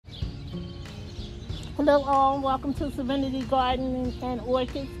Hello all, welcome to Serenity Garden and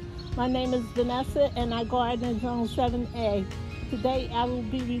Orchids. My name is Vanessa and I garden in Zone 7A. Today I will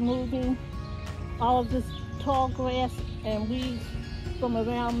be removing all of this tall grass and weeds from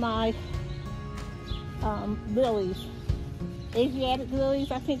around my lilies. Asiatic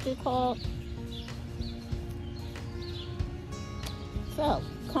lilies, I think they're called. So,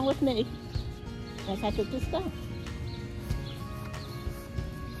 come with me as I get this done.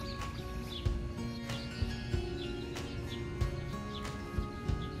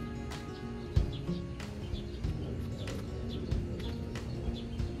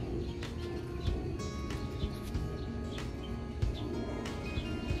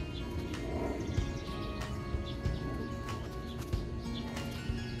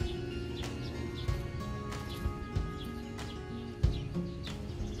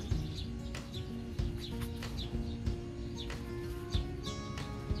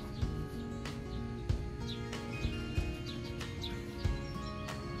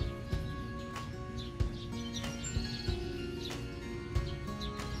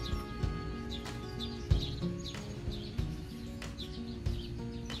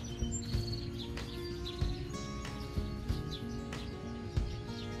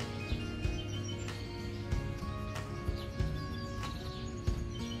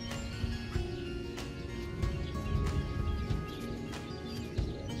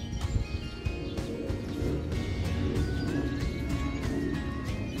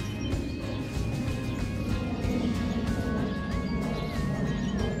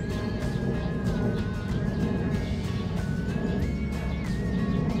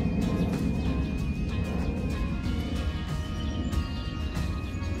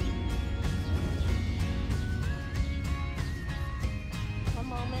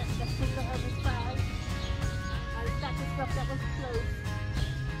 That was close.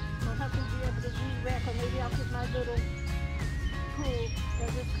 I'll have to be able to weed whack, or maybe I'll get my little tool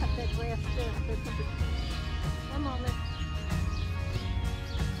and just cut that grass down. One moment.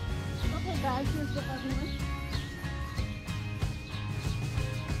 Okay guys, here's the other one.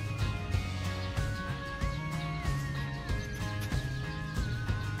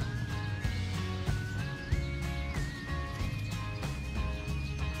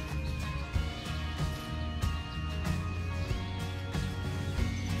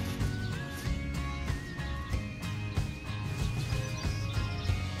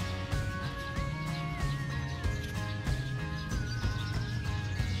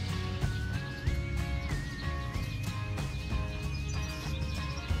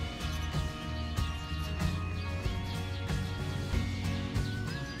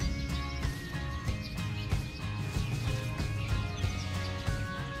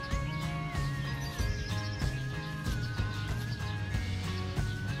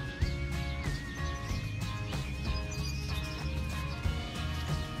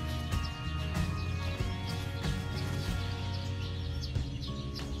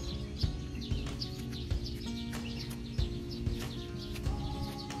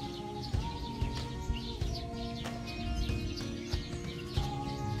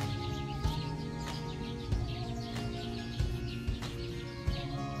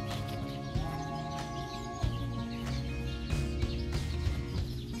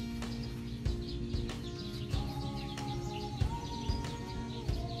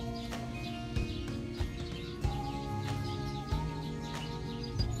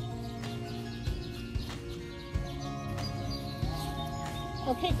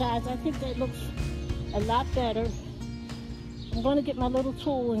 Okay guys, I think that looks a lot better. I'm going to get my little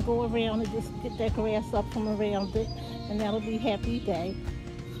tool and go around and just get that grass up from around it, and that'll be happy day.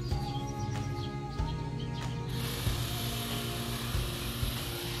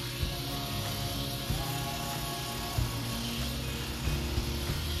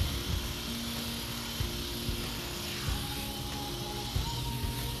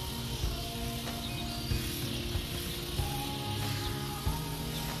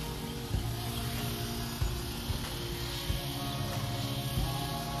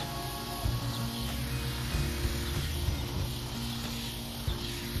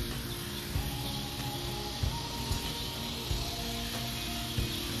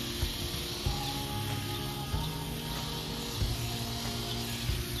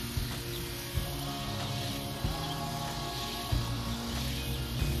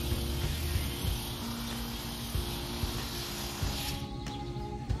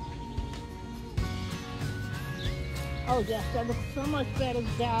 Oh yes, that looks so much better,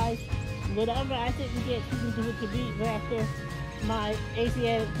 guys. Whatever I didn't get to do with the weed whacker, my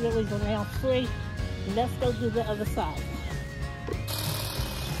Asiatic lilies are now free. Let's go do the other side.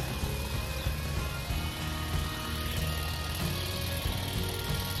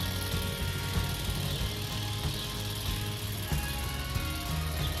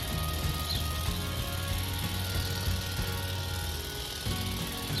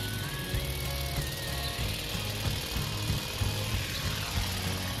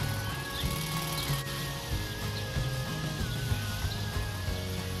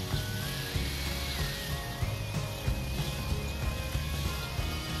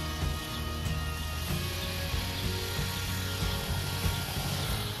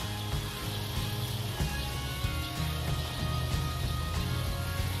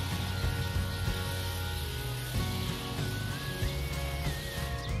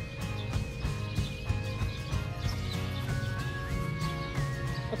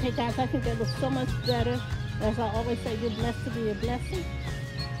 Okay, guys, I think that looks so much better. As I always say, you're blessed to be a blessing.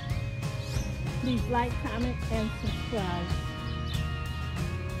 Please like, comment, and subscribe.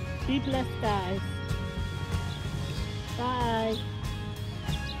 Be blessed, guys. Bye.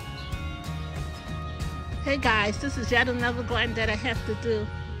 Hey guys, this is yet another garden that I have to do,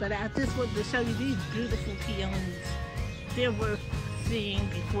 but I just wanted to show you these beautiful peonies. They're worth seeing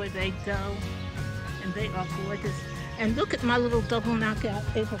before they go, and they are gorgeous. And look at my little double knockout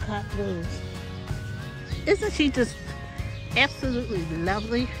apricot rose. Isn't she just absolutely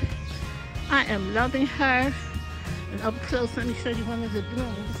lovely? I am loving her. And up close, let me show you one of the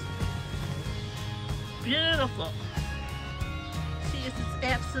blooms. Beautiful. She is just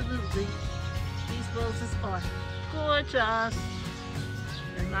absolutely, these roses are gorgeous.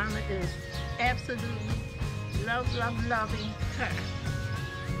 And Mama is absolutely loving her.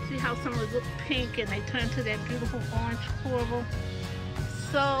 See how some of them look pink and they turn to that beautiful orange coral?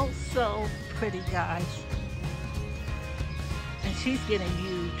 So pretty, guys. And she's getting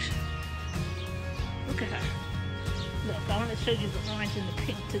huge. Look at her. Look, I want to show you the orange and the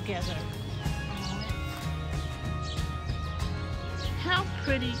pink together. How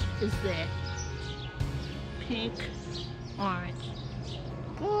pretty is that? Pink, orange.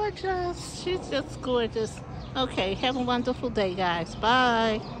 Gorgeous. She's just gorgeous. Okay, have a wonderful day, guys.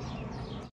 Bye.